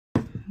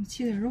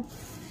切点肉，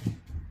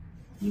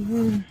一会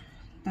儿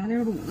打点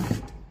卤子，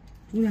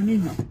煮点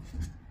面条。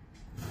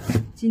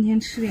今天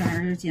吃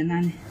点简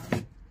单的。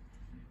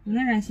我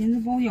那点寻思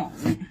包饺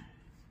子呢，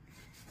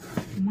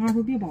我妈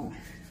说别包了。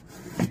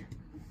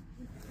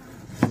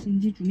今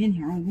天煮面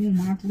条，我跟我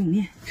妈煮冷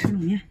面，吃冷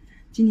面。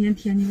今天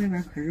天气外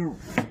边可热了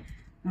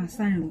啊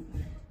，30度，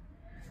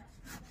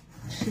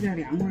吃点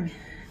凉快的。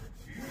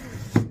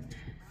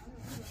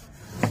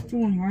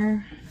中午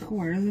前和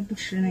我儿子不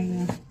吃那个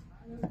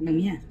冷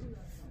面，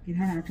给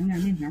他俩整点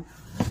面条。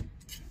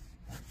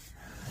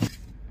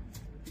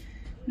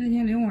那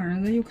天领我儿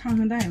子又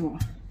看大夫，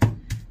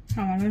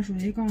看完了说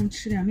告诉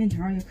吃点面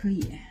条也可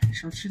以，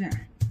少吃点。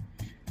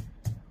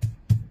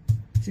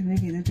这回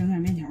给他整点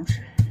面条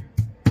吃。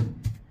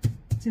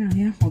这2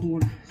天好多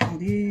了，好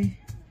的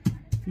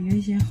比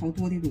原先好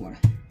多的多了。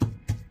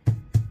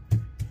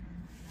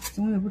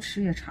总也不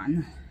吃也馋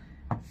呢。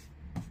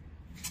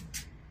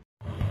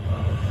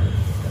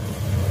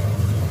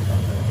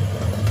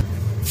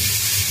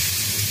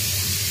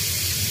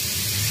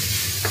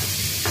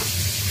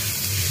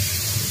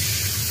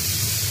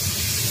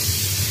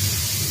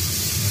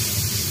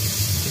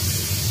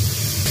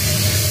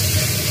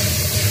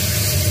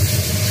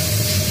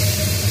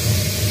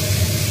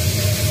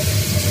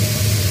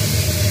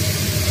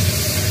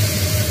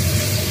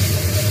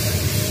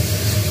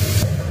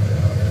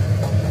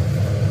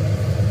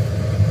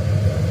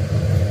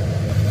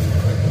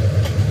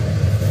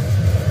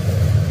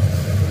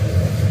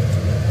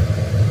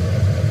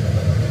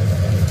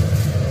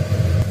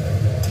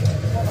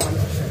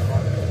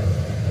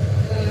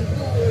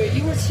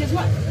切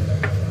蒜，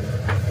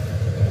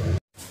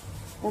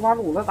我把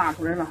卤子打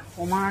出来了。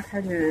我妈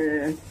开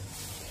始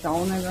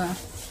调那个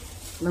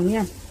冷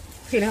面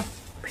配料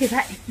配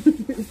菜。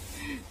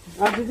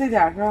啊，就这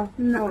点是吧？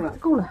够了，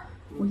够了。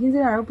我寻思这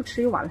点要不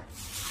吃就完了。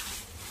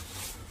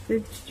这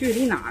距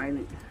离拿来的，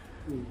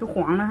都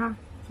黄了哈。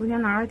昨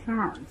天拿来挺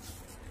好的。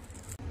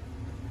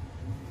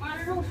妈，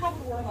这肉差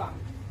不多了吧？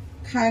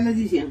开了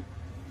就行。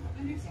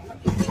那就行了。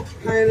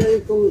开了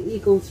一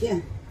勾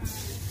芡。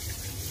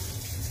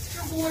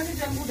锅是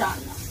真不粘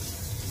呐，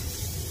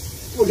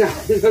不粘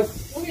的。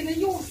我给那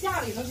肉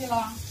下里头去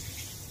了，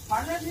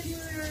反正这就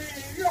是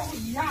热乎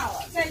一下子，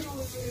再就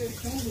是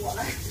停火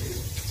了，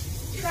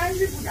但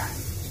是不粘。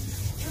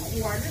这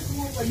火这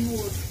多温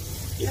度，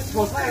那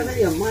炒菜它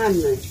也慢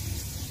呢。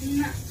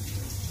呐。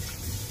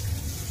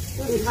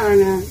炖汤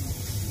呢？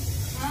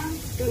啊？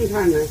炖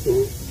汤呢行。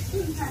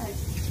炖菜还行。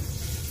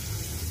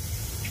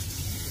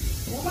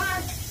我爸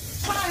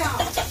呀，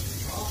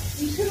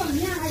你吃冷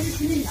面还是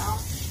吃面条？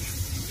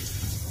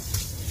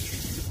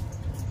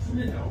吃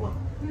面条吧。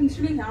那你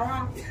吃面条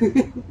啊？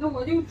那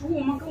我就煮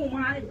我妈跟我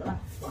妈的得了。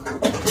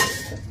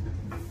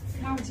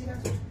那我接着。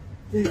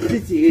这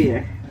几个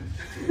人。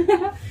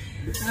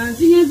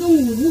今天中午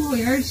5口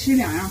人吃2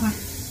样饭，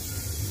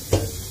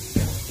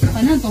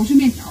反正都是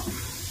面条。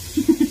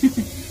都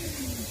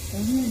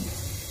是面条。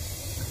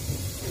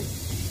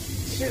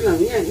吃冷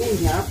面面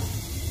条。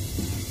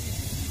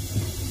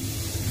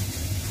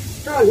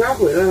赵小条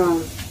回来了。回来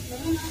了。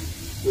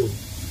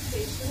得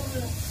吃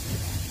了。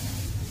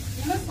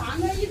你们3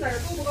个1子儿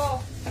够不够？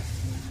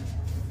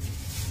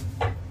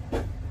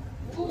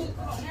不够，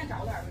搁冷面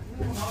找点呗。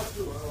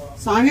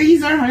3个1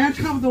子儿好像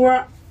差不多。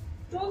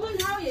粥炖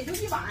汤也就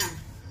1碗。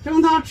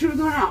蒸汤吃不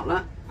多少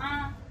了。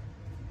啊。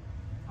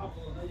差不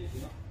多，那就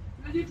行。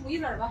那就煮1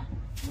子儿吧。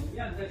冷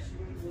面再稀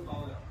释多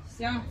高点。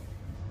行。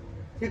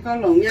这搞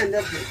冷面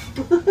的。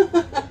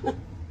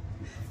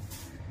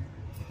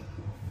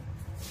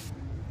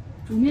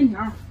煮面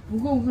条不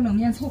够，搁冷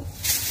面凑。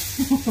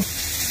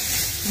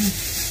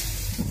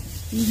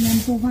今天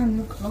做饭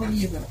就可有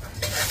意思了。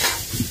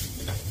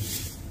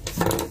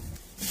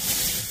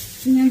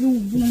今天中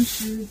午不能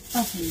吃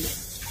大葱，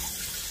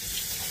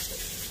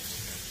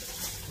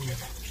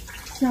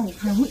下午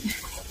开会，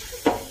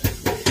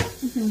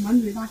不行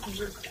满嘴大口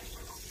味。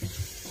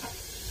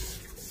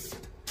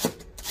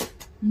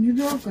你说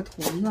这要搁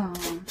团子啊，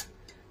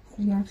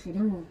糊点土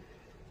豆，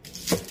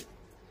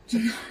这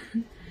个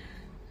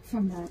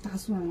饭包大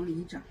蒜往里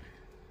一整。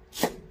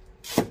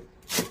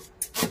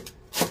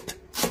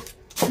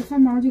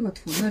饭包就搁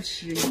屯子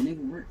吃有那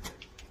股味儿，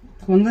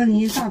屯子你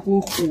一大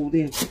锅糊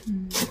的，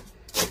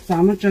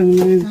咱们蒸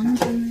的那啥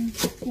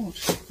不好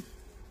吃。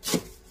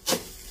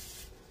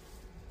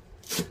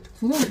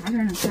土豆啥时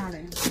候能下来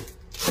呀？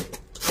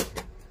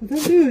土豆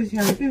6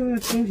天，6月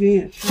中旬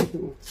也差不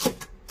多。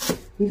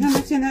你看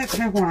它现在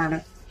开花了，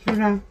是不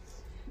是？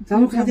咱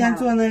们昨天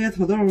做那个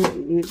土豆，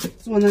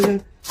做那个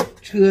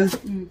车，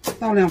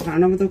倒2盘，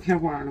那不都开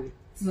花了吗？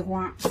紫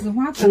花土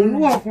豆等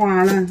落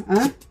花了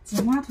啊！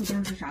紫花土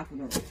豆是啥土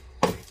豆？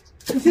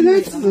现在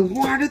紫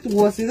花的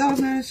多，谁知道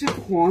那是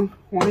黄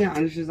瓤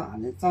的是咋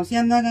的？早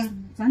先那个，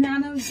咱家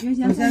那原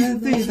先早先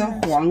这都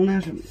黄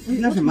那什么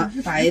那什么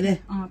白的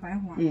啊，白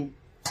花。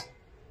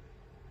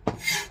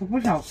可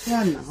不少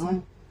蒜呢啊！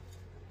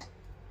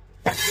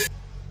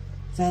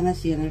再那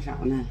些那啥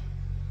呢？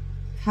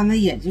他那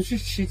也就是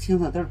吃青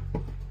土豆。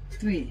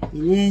对，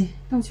人家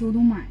稻秋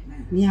都买了。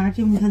你家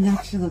就没他家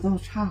吃土豆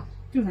差。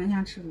就咱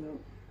家吃的肉。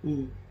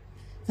嗯，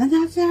咱家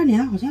这2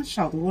年好像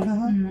少多了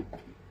哈。嗯。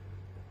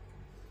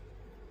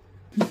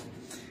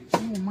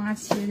我妈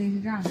切的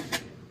是这样的。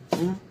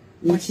嗯，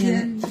你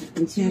切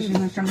是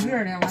那整个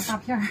的，完大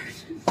片儿，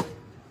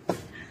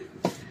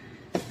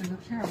整个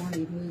片儿往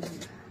里头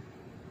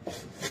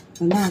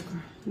一搁。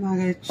那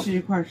个吃一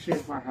块是一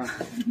块哈。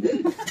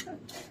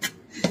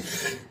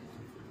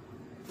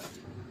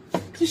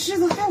这柿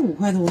子还5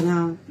块多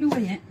呢，6块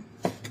钱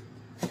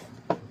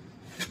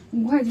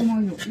，5块9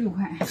毛9，6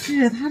块。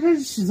是它这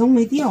始终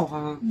没掉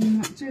哈。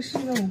这柿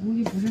子我估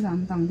计不是咱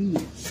们当地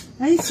的。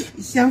哎，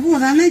祥富，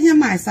咱那天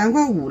买3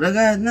块5这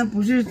个，那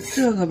不是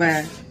这个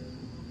呗？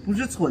不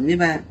是纯的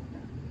呗？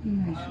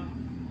应该是。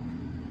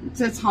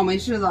这草莓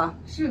柿子。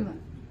柿子。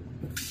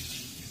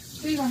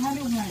这个还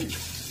6块呢。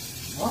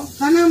哦，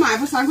咱那买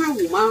不3块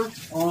5吗？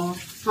啊，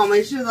草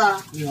莓柿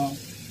子。对呀。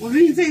我说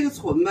你这个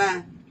纯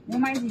呗。我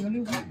买几个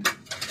6块。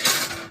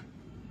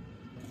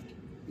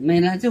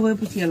没了，这回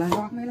不切了是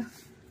吧？没了。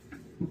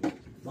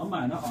咱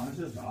买的好像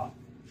是啥？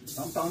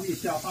咱们当地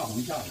下大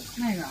棚下的。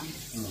那个。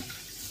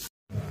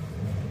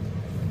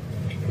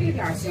这个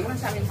点儿行了，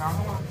下面条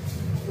好吗？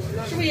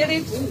是不是也得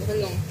煮5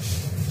分钟？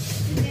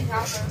这面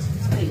条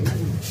哪个呢？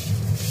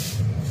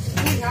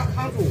面条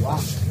扛煮啊。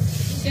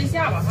先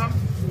下吧哈。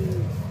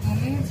我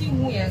们几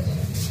乎也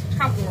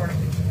差不多了。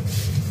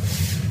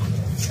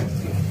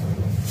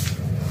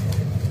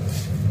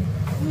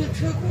那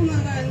车库那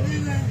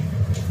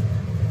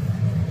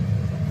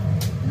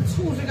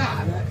醋是干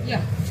啥的呀？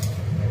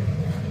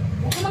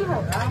我搁门口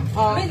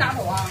啊，没拿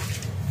走啊。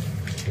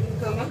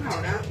搁门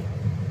口呢。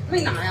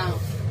没拿呀？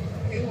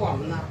给我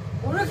们呢。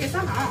我说给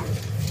上行，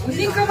我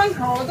寻搁门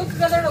口，我都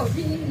搁这了，我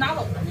寻你拿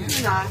走了呢。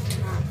没拿。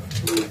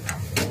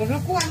我说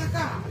挂那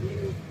干啥呢？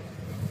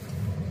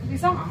你给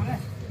上行了。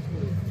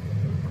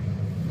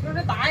说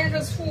这答应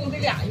这醋得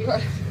2月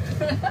了。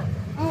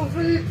我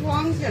说这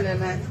装起来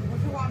了，不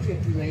是往里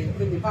搁呀？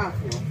跟你爸说。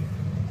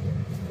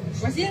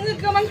我寻思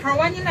搁门口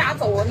完你俩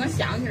走，我能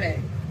想起来。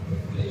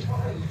好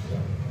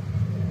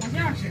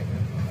像是。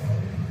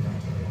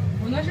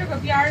我那是搁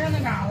边上那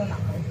嘎达拿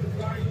的。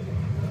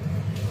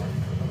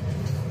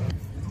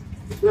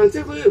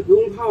这回也不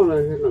用泡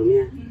了，这冷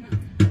面。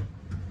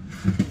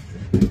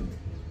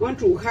完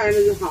煮开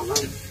了就好了。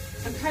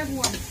开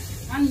锅，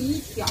完你一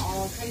挑，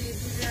它就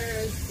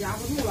是夹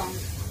不住了。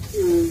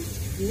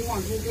你就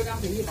往出搁凉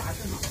水一拔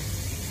正好。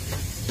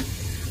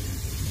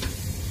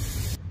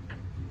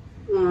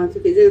就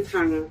给这个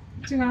汤啊。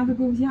这嘎达搁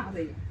不下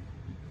这个。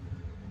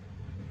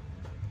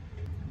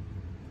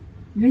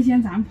原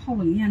先咱们泡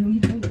冷面都1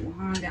煮5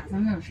哈，2、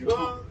3个小时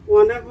泡。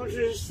我那不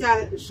是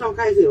烧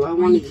开水完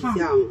往里下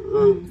吗？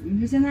你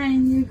说现在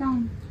你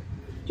杠，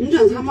你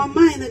整他妈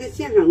卖那个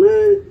现成的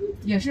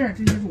也是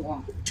直接煮。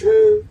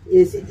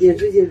也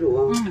直接煮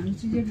啊。你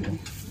直接煮。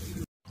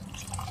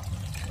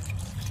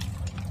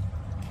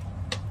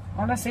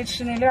完了，谁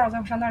吃那料，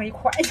再上那里一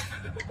蒯去。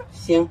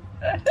行。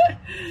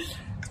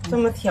这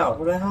么挑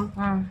出来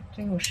哈。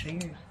真有食欲。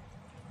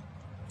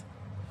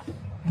哎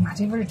呀妈，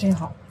这味儿真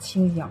好，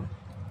清香。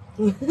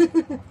我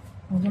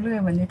就乐意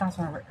闻这大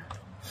蒜味儿。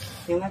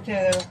行了，这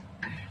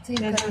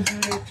个就是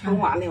盛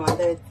碗里完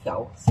再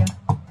调。行。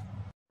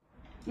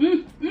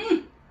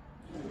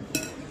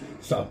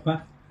什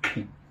么？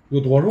有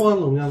多少碗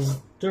冷面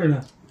呢？这儿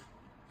呢。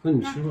那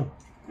你吃吧。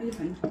那就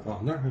盆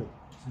啊，那还有，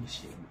自己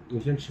洗。我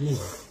先吃面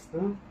条。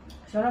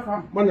小烧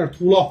烤。慢点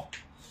秃噜。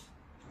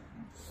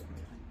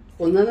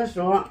我那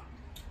时候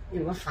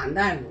有个韩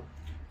大夫，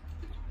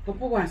他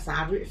不管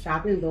啥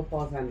病都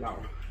包3包。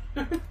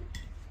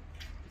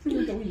是不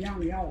是都一样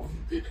的药啊？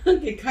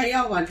给开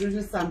药吧，就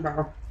是3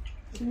包。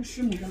这不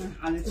师母干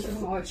啥的，吃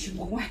不好也吃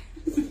不坏。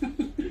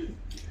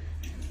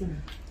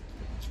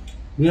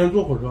明天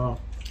坐火车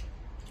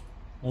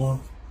啊？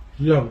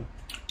几点？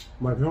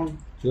买票了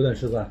9点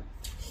13。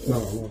买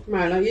完了。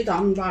买了，一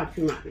早你爸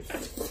去买。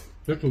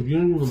在手机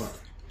上就能买。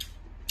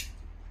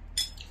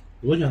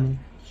多少钱呢？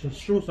是不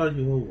是37块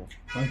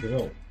5？37块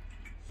5。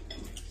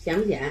咸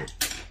不咸？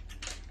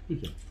不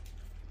咸。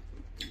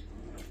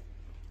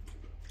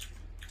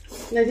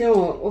那天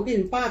我给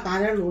你爸打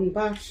点卤，你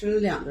爸吃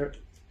了2顿。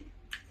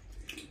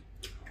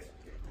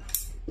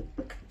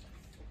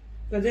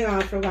搁这嘎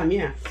手擀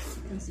面。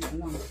真咸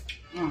呐。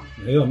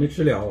没有，没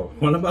吃了，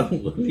完了把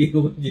卤子拎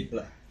过去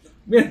了，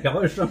面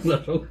条也剩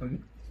了，手擀面。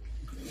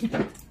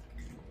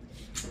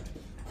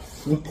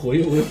我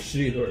回去我就吃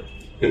1顿。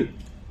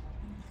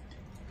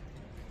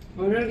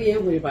我说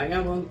拎回吧，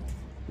要不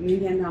明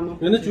天他们。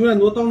人家9点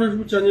多到那是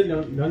不是将近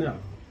2点？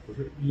不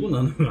是，不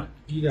能那么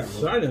1点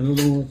12点多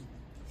钟。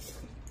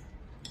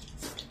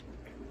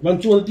完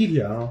坐的地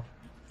铁啊？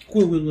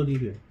会不会坐地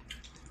铁？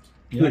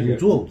你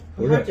坐过？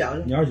不是，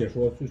你二姐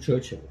说就车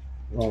巧。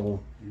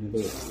你都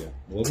有时间，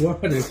我不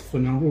还得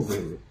分账户对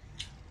不对？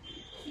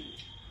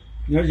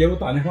你二姐给我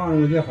打电话，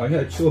我这好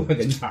像就在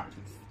跟前儿。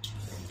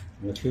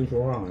我听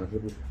说好像是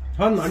不是？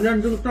他南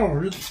站正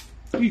好是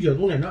地铁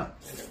终点站，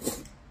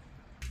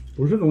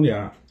不是终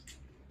点，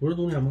不是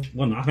终点吗？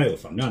我哪还有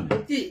3站呢？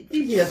地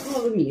铁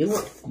坐个迷糊。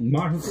你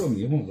妈是坐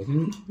迷糊，我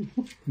听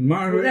你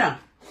妈说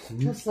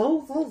他收，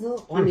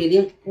往里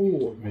拎，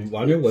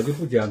完了我就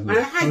不煎它，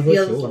完了还他说接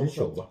着手我就手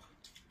手吧。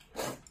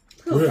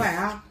特快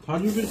啊！他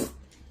就是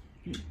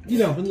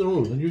1-2分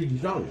钟，他就一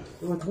上去。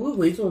我头一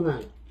回做那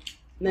个，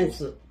那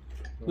次。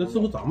那是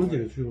不咱们几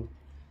个去过？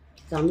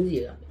咱们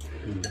几个。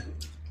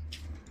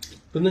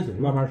跟那谁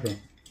慢慢吃。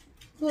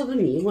做个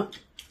迷糊。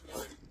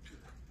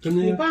跟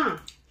那个。你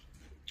爸。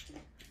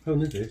还有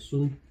那谁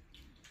孙。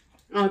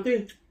啊，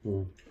对。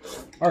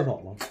二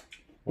嫂子。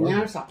你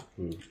二嫂。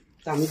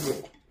咱们几个。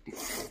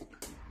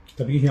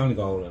它冰箱里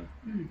高了。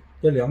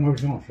这凉快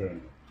挺好吃。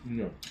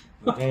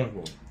我刚才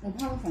说。我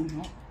怕它粉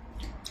条。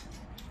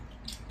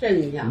这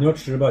你家。你要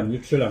吃吧，你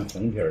就吃两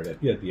红皮的，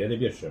别的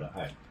别吃了。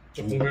哎，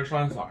这红皮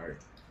上色儿。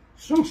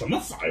上什么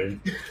色儿？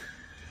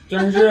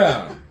真是，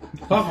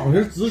它好像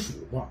是紫薯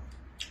吧？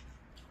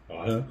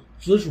啥呀？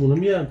紫薯的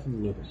面糊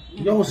了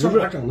都，要上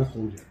哪整那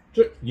红皮？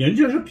这人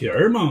家是皮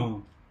儿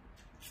吗？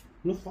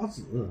那发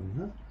紫，你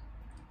看，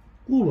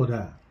咕噜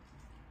的，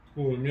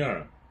咕噜面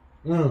儿。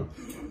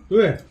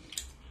对。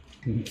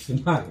你吃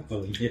那个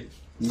东西，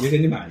你别给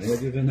你买那个，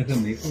就是那个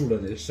没咕噜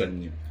那个生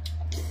的。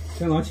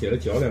香港起来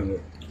嚼两个，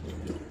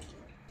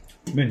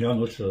面条你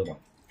都吃了吧？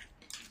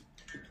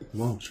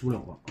我吃不了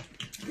吧？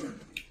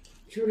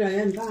吃不了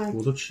让你爸。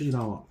我都吃一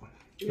大碗，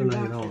再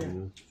来一大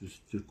碗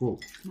就够。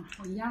妈，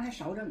我一样还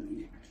少整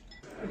呢。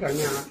不整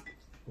呢？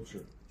不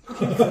吃。不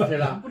吃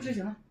了。不吃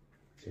行了。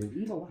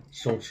你走吧。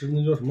少吃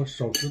那叫什么？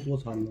少吃多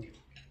餐呢？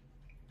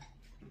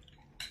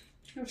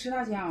要吃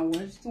大家，我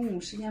中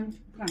午时间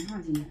不赶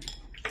上今天。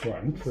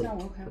晚上吃。下午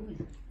要开会。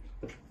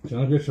行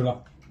了，别吃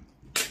了。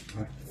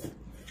哎。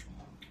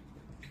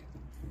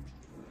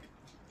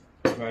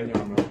白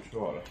家们吃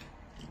好了。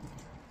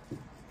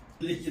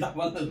这一大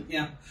碗冷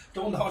面，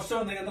中途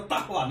剩那个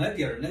大碗的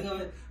底儿那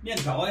个面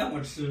条让我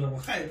吃了，我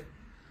还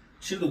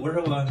吃多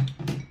少啊？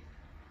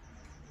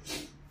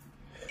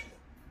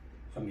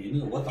小迷那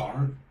个，我早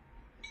上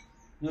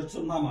那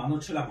正大馒头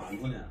吃2馒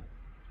头呢。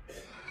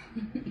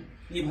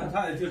一盘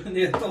菜就是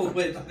那个豆腐，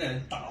大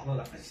点打发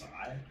的，还啥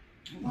呀？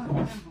我爸不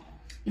太好。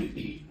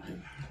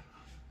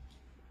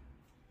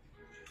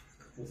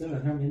我这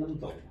2天没那么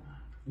走，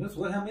那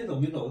昨天没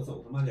走，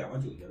走他妈2万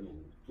9千多，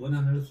昨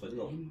天那是纯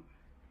走。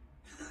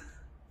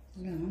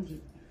2万9。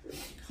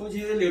后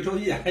期领周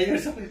一还要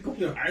上公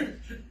园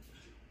去。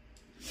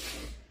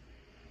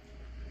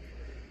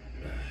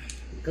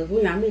搁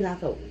公园没咋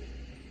走。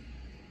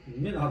你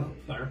没咋走，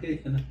反正这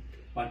个呢，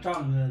把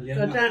账呢连。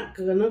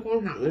搁那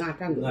广场那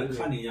站着。我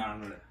看你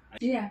样子了。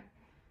几点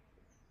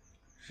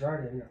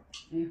？12点整。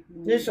哎呀，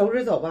那收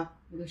拾走吧。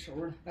我得收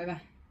拾了，拜拜。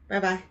拜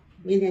拜，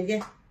明天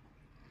见。